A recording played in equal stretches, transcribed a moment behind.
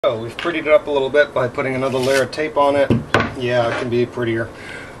So we've prettied it up a little bit by putting another layer of tape on it. Yeah, it can be prettier.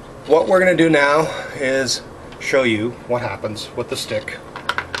 What we're going to do now is show you what happens with the stick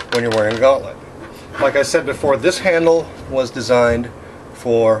when you're wearing a gauntlet. Like I said before, this handle was designed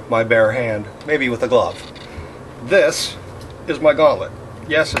for my bare hand, maybe with a glove. This is my gauntlet.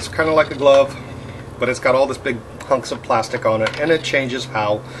 Yes, it's kind of like a glove, but it's got all this big hunks of plastic on it, and it changes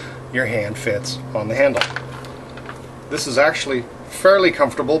how your hand fits on the handle. This is actually fairly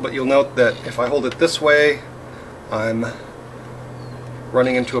comfortable, but you'll note that if I hold it this way, I'm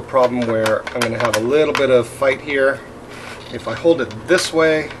running into a problem where I'm going to have a little bit of fight here. If I hold it this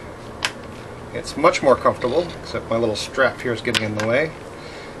way, it's much more comfortable, except my little strap here is getting in the way.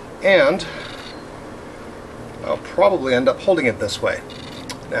 And I'll probably end up holding it this way.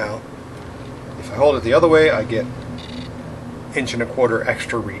 Now, if I hold it the other way, I get 1.25 inch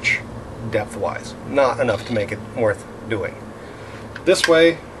extra reach, depth-wise. Not enough to make it worth doing. This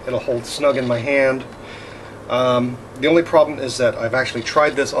way, it'll hold snug in my hand. The only problem is that I've actually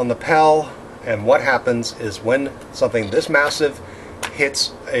tried this on the Pell, and what happens is when something this massive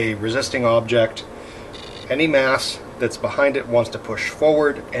hits a resisting object, any mass that's behind it wants to push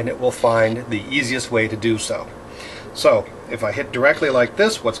forward, and it will find the easiest way to do so. So, if I hit directly like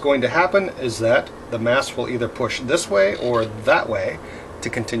this, what's going to happen is that the mass will either push this way or that way to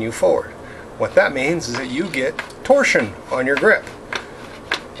continue forward. What that means is that you get torsion on your grip.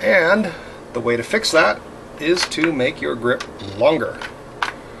 And the way to fix that is to make your grip longer.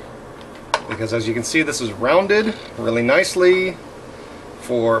 Because as you can see, this is rounded really nicely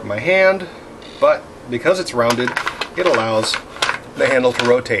for my hand, but because it's rounded, it allows the handle to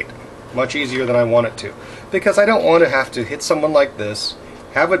rotate much easier than I want it to. Because I don't want to have to hit someone like this,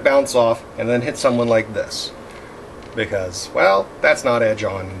 have it bounce off, and then hit someone like this. Because, well, that's not edge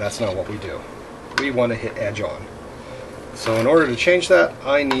on, and that's not what we do. We want to hit edge on. So in order to change that,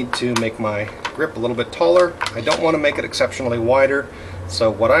 I need to make my grip a little bit taller. I don't want to make it exceptionally wider.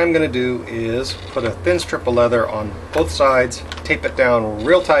 So what I'm going to do is put a thin strip of leather on both sides, tape it down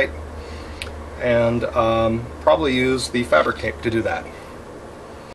real tight, and probably use the fabric tape to do that.